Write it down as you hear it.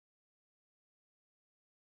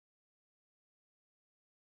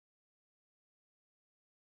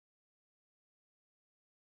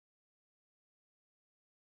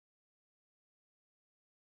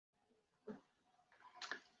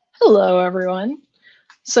Hello, everyone.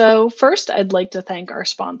 So, first, I'd like to thank our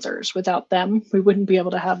sponsors. Without them, we wouldn't be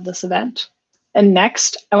able to have this event. And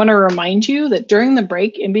next, I want to remind you that during the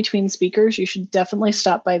break in between speakers, you should definitely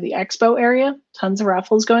stop by the expo area, tons of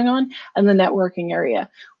raffles going on, and the networking area.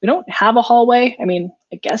 We don't have a hallway. I mean,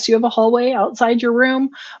 I guess you have a hallway outside your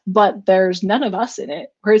room, but there's none of us in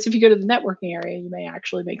it. Whereas if you go to the networking area, you may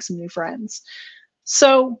actually make some new friends.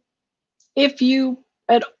 So, if you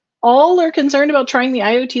at all are concerned about trying the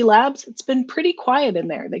IoT labs, it's been pretty quiet in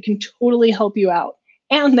there. They can totally help you out.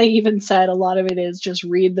 And they even said a lot of it is just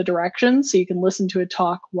read the directions so you can listen to a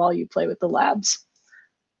talk while you play with the labs.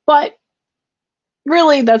 But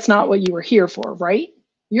really, that's not what you were here for, right?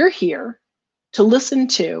 You're here to listen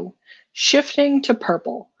to Shifting to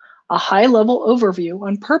Purple, a high level overview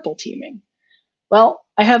on purple teaming. Well,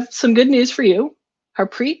 I have some good news for you.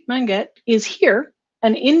 Harpreet Mangat is here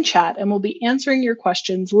and in chat and will be answering your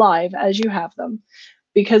questions live as you have them.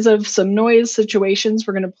 Because of some noise situations,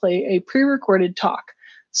 we're going to play a pre-recorded talk.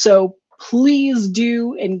 So please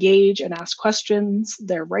do engage and ask questions.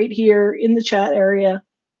 They're right here in the chat area.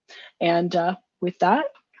 And with that,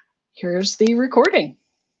 here's the recording.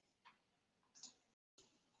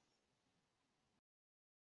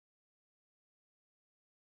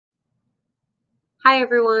 Hi,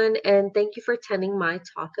 everyone, and thank you for attending my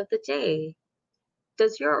talk of the day.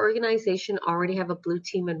 Does your organization already have a blue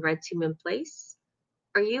team and red team in place?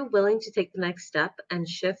 Are you willing to take the next step and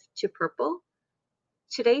shift to purple?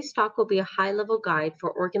 Today's talk will be a high-level guide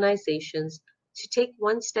for organizations to take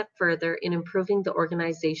one step further in improving the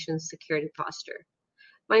organization's security posture.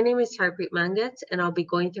 My name is Harpreet Mangat, and I'll be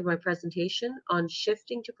going through my presentation on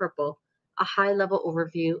shifting to purple, a high-level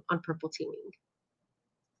overview on purple teaming.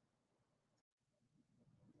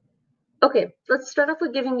 Okay, let's start off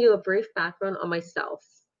with giving you a brief background on myself.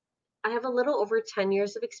 I have a little over 10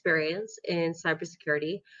 years of experience in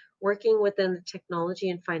cybersecurity, working within the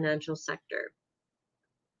technology and financial sector.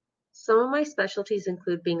 Some of my specialties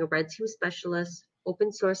include being a red team specialist,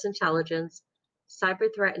 open source intelligence,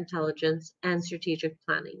 cyber threat intelligence, and strategic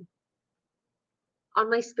planning.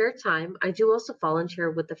 On my spare time, I do also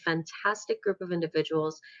volunteer with a fantastic group of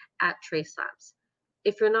individuals at Trace Labs.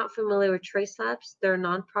 If you're not familiar with Trace Labs, they're a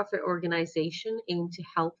nonprofit organization aimed to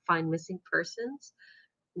help find missing persons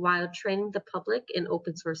while training the public in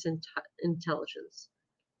open source intelligence.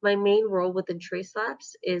 My main role within Trace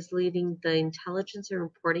Labs is leading the Intelligence and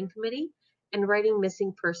Reporting Committee and writing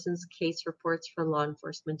missing persons case reports for law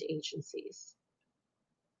enforcement agencies.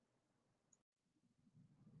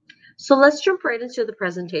 So let's jump right into the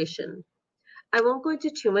presentation. I won't go into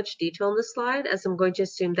too much detail on this slide, as I'm going to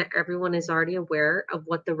assume that everyone is already aware of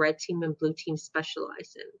what the red team and blue team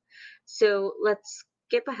specialize in. So let's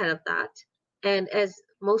skip ahead of that. And as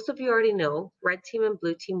most of you already know, red team and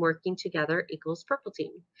blue team working together equals purple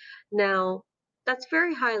team. Now, that's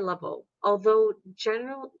very high level. Although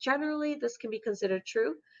generally this can be considered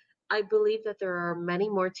true, I believe that there are many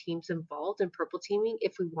more teams involved in purple teaming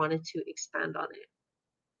if we wanted to expand on it.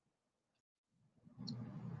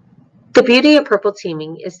 The beauty of purple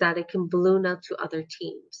teaming is that it can balloon out to other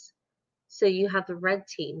teams. So you have the red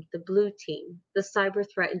team, the blue team, the cyber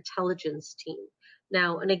threat intelligence team.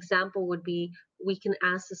 Now, an example would be we can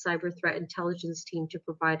ask the cyber threat intelligence team to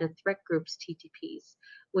provide a threat group's TTPs,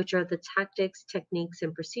 which are the tactics, techniques,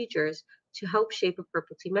 and procedures to help shape a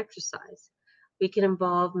purple team exercise. We can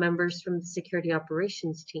involve members from the security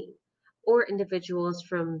operations team or individuals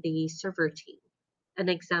from the server team. An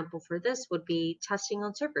example for this would be testing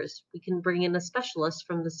on servers. We can bring in a specialist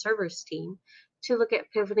from the servers team to look at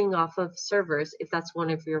pivoting off of servers if that's one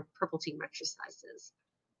of your purple team exercises.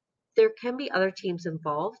 There can be other teams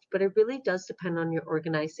involved, but it really does depend on your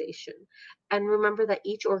organization. And remember that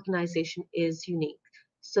each organization is unique.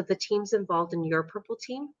 So the teams involved in your purple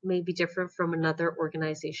team may be different from another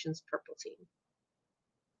organization's purple team.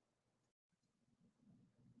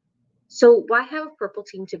 So why have a purple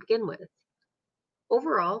team to begin with?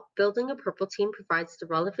 Overall, building a purple team provides the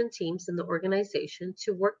relevant teams in the organization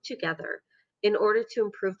to work together in order to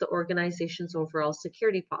improve the organization's overall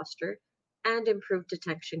security posture and improve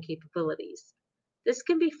detection capabilities. This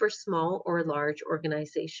can be for small or large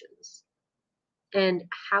organizations. And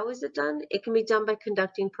how is it done? It can be done by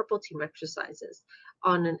conducting purple team exercises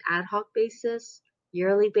on an ad hoc basis,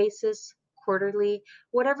 yearly basis, quarterly,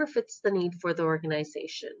 whatever fits the need for the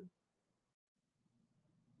organization.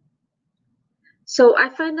 So I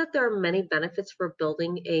find that there are many benefits for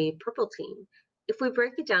building a purple team. If we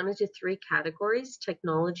break it down into three categories,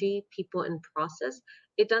 technology, people, and process,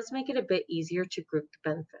 it does make it a bit easier to group the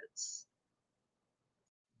benefits.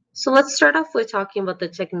 So let's start off with talking about the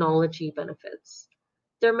technology benefits.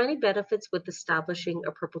 There are many benefits with establishing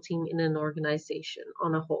a purple team in an organization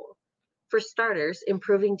on a whole. For starters,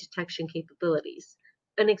 improving detection capabilities.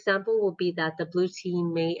 An example will be that the blue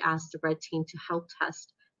team may ask the red team to help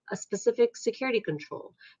test a specific security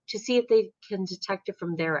control to see if they can detect it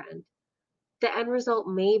from their end. The end result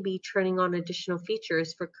may be turning on additional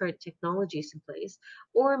features for current technologies in place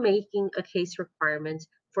or making a case requirement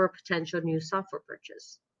for a potential new software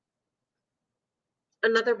purchase.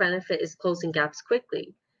 Another benefit is closing gaps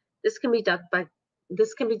quickly. This can be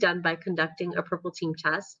done by conducting a purple team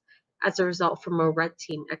test as a result from a red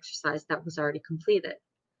team exercise that was already completed.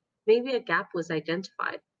 Maybe a gap was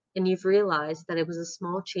identified and you've realized that it was a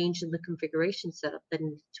small change in the configuration setup that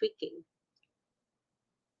needed tweaking,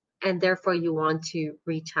 and therefore you want to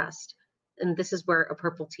retest. And this is where a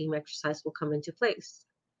purple team exercise will come into place.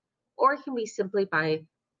 Or it can be simply by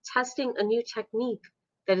testing a new technique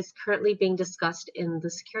that is currently being discussed in the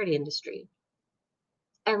security industry.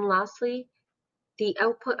 And lastly, the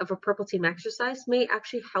output of a purple team exercise may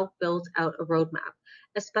actually help build out a roadmap,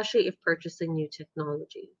 especially if purchasing new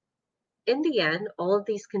technology. In the end, all of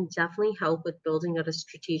these can definitely help with building out a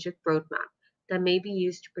strategic roadmap that may be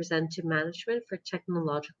used to present to management for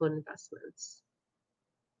technological investments.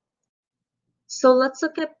 So let's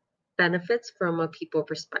look at benefits from a people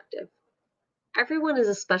perspective. Everyone is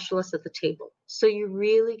a specialist at the table, so you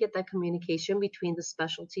really get that communication between the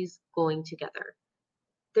specialties going together.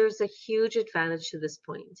 There's a huge advantage to this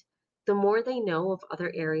point. The more they know of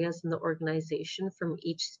other areas in the organization from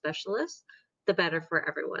each specialist, the better for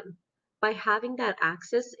everyone. By having that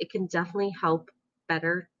access, it can definitely help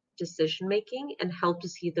better decision making and help to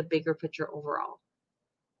see the bigger picture overall.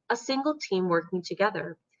 A single team working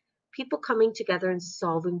together, people coming together and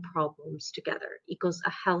solving problems together equals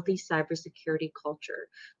a healthy cybersecurity culture.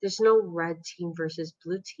 There's no red team versus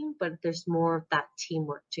blue team, but there's more of that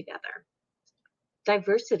teamwork together.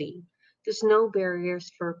 Diversity. There's no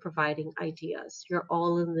barriers for providing ideas. You're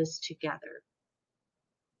all in this together.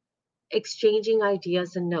 Exchanging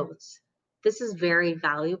ideas and notes. This is very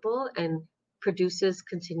valuable and produces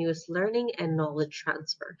continuous learning and knowledge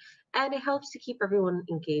transfer. And it helps to keep everyone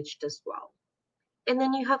engaged as well. And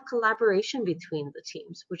then you have collaboration between the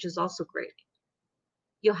teams, which is also great.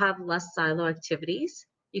 You'll have less silo activities.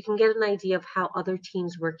 You can get an idea of how other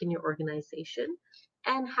teams work in your organization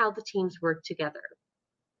and how the teams work together.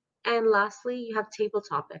 And lastly, you have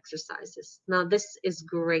tabletop exercises. Now, this is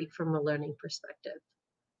great from a learning perspective.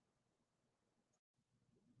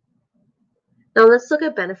 Now, let's look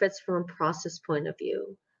at benefits from a process point of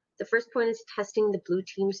view. The first point is testing the blue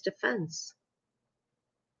team's defense.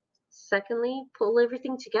 Secondly, pull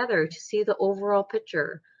everything together to see the overall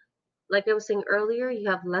picture. Like I was saying earlier, you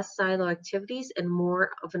have less silo activities and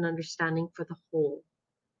more of an understanding for the whole.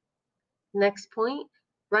 Next point,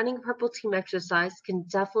 running a purple team exercise can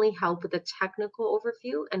definitely help with a technical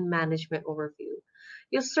overview and management overview.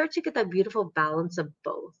 You'll start to get that beautiful balance of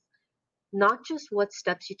both. Not just what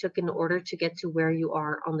steps you took in order to get to where you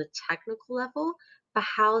are on the technical level, but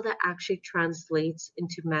how that actually translates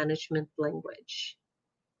into management language.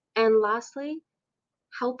 And lastly,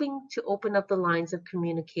 helping to open up the lines of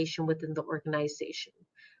communication within the organization,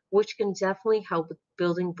 which can definitely help with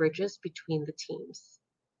building bridges between the teams.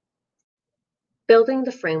 Building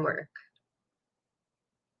the framework.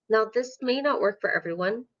 Now, this may not work for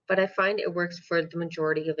everyone, but I find it works for the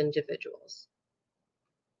majority of individuals.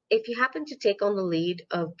 If you happen to take on the lead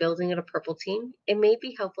of building a purple team, it may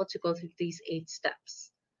be helpful to go through these 8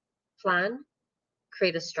 steps. Plan,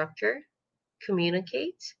 create a structure,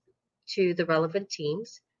 communicate to the relevant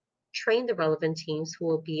teams, train the relevant teams who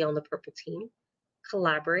will be on the purple team,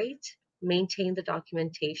 collaborate, maintain the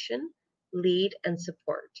documentation, lead, and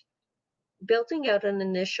support. Building out an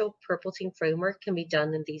initial purple team framework can be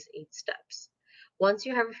done in these 8 steps. Once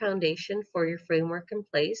you have a foundation for your framework in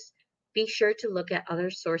place, be sure to look at other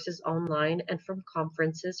sources online and from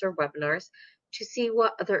conferences or webinars to see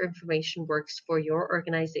what other information works for your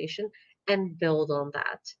organization and build on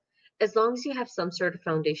that. As long as you have some sort of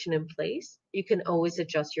foundation in place, you can always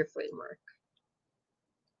adjust your framework.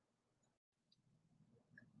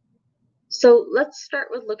 So let's start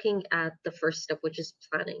with looking at the first step, which is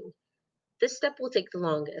planning. This step will take the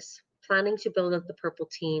longest, planning to build up the purple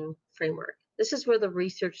team framework. This is where the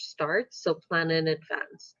research starts, so plan in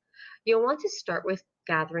advance. You'll want to start with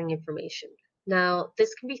gathering information. Now,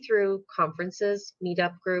 this can be through conferences,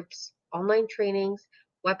 meetup groups, online trainings,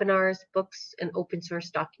 webinars, books, and open source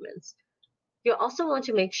documents. You'll also want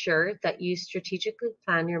to make sure that you strategically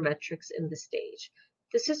plan your metrics in this stage.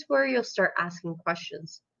 This is where you'll start asking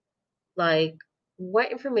questions like,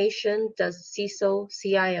 what information does CISO,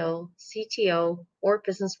 CIO, CTO, or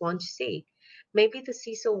business want to see? Maybe the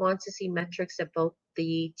CISO wants to see metrics at both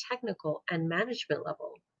the technical and management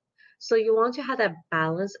level. So you want to have that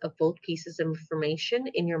balance of both pieces of information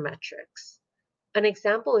in your metrics. An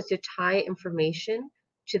example is to tie information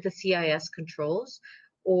to the CIS controls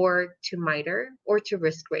or to MITRE or to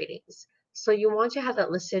risk ratings. So you want to have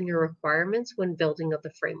that listed in your requirements when building out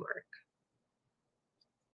the framework.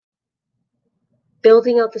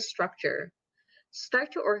 Building out the structure.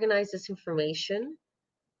 Start to organize this information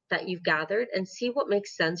that you've gathered and see what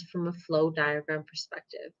makes sense from a flow diagram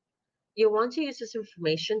perspective. You'll want to use this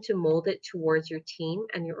information to mold it towards your team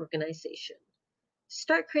and your organization.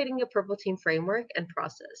 Start creating a purple team framework and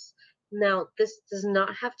process. Now, this does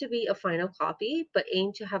not have to be a final copy, but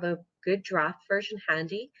aim to have a good draft version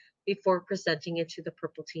handy before presenting it to the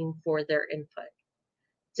purple team for their input.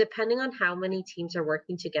 Depending on how many teams are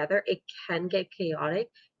working together, it can get chaotic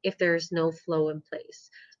if there is no flow in place.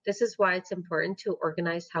 This is why it's important to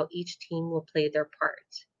organize how each team will play their part.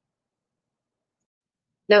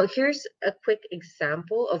 Now, here's a quick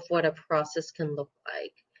example of what a process can look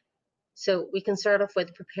like. So we can start off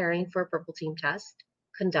with preparing for a purple team test,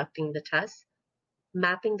 conducting the test,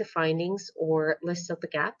 mapping the findings or list out the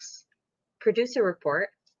gaps, produce a report,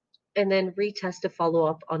 and then retest to follow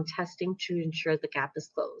up on testing to ensure the gap is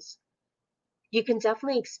closed. You can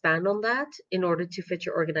definitely expand on that in order to fit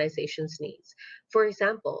your organization's needs. For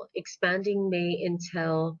example, expanding may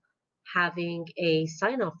entail having a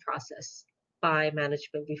sign-off process by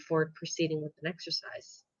management before proceeding with an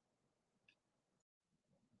exercise.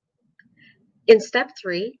 In step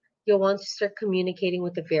 3, you'll want to start communicating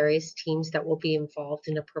with the various teams that will be involved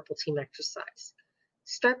in a purple team exercise.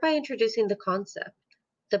 Start by introducing the concept,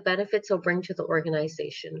 the benefits it'll bring to the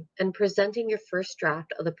organization, and presenting your first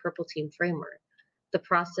draft of the purple team framework, the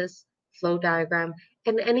process, flow diagram,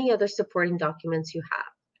 and any other supporting documents you have.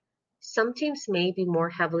 Some teams may be more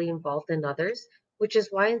heavily involved than others, which is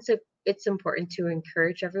why it's important to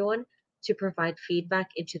encourage everyone to provide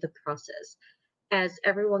feedback into the process, as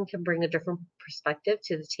everyone can bring a different perspective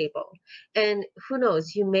to the table. And who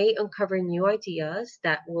knows, you may uncover new ideas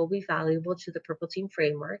that will be valuable to the Purple Team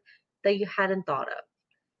framework that you hadn't thought of.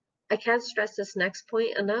 I can't stress this next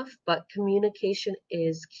point enough, but communication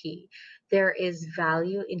is key. There is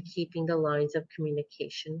value in keeping the lines of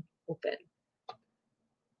communication open.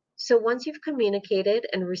 So once you've communicated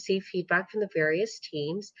and received feedback from the various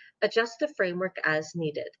teams, adjust the framework as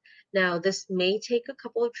needed. Now, this may take a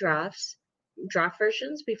couple of draft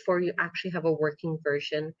versions before you actually have a working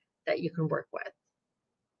version that you can work with.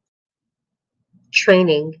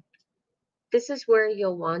 Training. This is where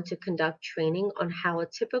you'll want to conduct training on how a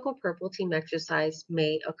typical purple team exercise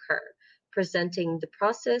may occur, presenting the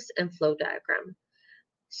process and flow diagram.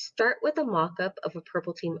 Start with a mock-up of a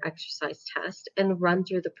purple team exercise test and run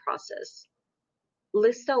through the process.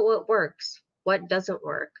 List out what works, what doesn't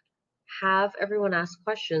work, have everyone ask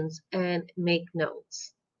questions, and make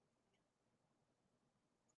notes.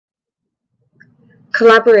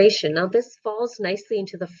 Collaboration. Now, this falls nicely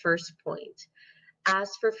into the first point.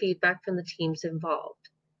 Ask for feedback from the teams involved.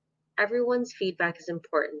 Everyone's feedback is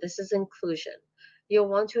important. This is inclusion. You'll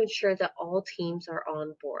want to ensure that all teams are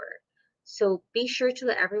on board. So be sure to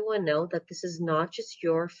let everyone know that this is not just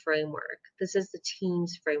your framework. This is the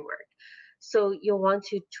team's framework. So you'll want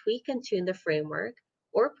to tweak and tune the framework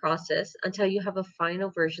or process until you have a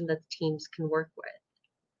final version that the teams can work with.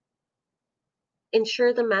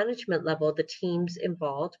 Ensure the management level, the teams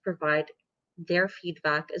involved provide their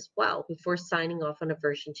feedback as well before signing off on a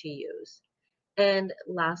version to use. And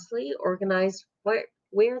lastly, organize where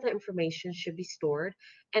the information should be stored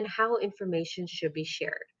and how information should be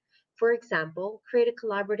shared. For example, create a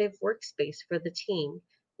collaborative workspace for the team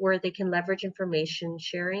where they can leverage information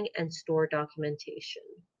sharing and store documentation.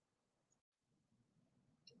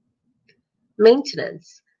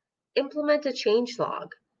 Maintenance. Implement a change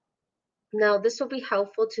log. Now, this will be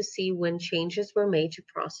helpful to see when changes were made to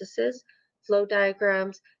processes, flow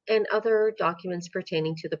diagrams, and other documents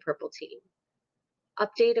pertaining to the Purple team.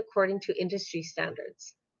 Update according to industry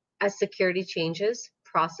standards. As security changes,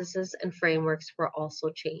 processes and frameworks will also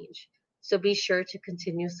change. So be sure to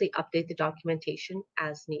continuously update the documentation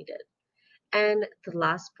as needed. And the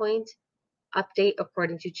last point, update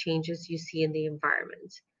according to changes you see in the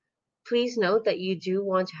environment. Please note that you do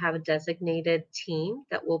want to have a designated team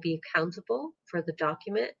that will be accountable for the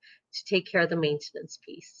document to take care of the maintenance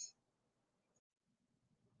piece.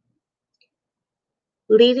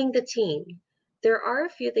 Leading the team. There are a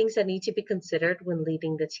few things that need to be considered when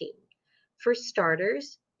leading the team. For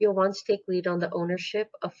starters, you'll want to take lead on the ownership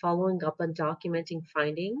of following up on documenting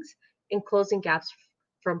findings and closing gaps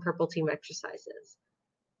from Purple Team exercises.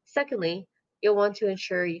 Secondly, You'll want to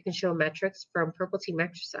ensure you can show metrics from purple team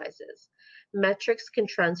exercises. Metrics can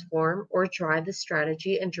transform or drive the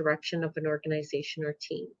strategy and direction of an organization or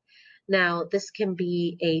team. Now, this can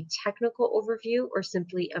be a technical overview or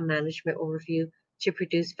simply a management overview to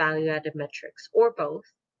produce value added metrics, or both.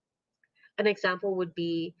 An example would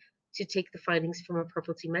be to take the findings from a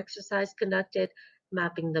purple team exercise conducted,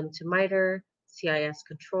 mapping them to MITRE, CIS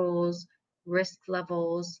controls, risk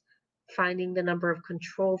levels, finding the number of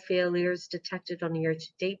control failures detected on a year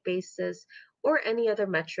to date basis, or any other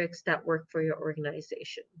metrics that work for your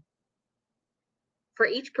organization. For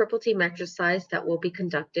each purple team exercise that will be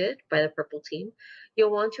conducted by the purple team,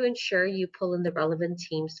 you'll want to ensure you pull in the relevant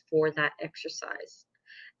teams for that exercise.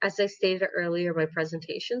 As I stated earlier in my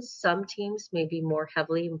presentation, some teams may be more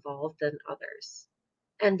heavily involved than others.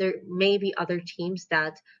 And there may be other teams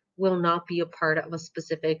that will not be a part of a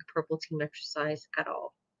specific purple team exercise at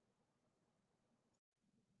all.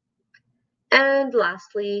 And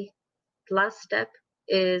lastly, the last step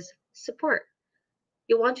is support.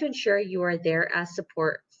 You want to ensure you are there as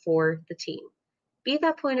support for the team. Be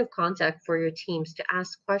that point of contact for your teams to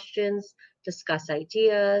ask questions, discuss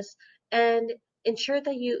ideas, and ensure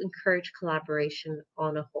that you encourage collaboration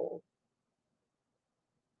on a whole.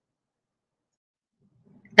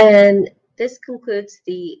 And this concludes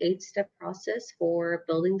the 8-step process for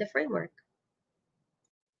building the framework.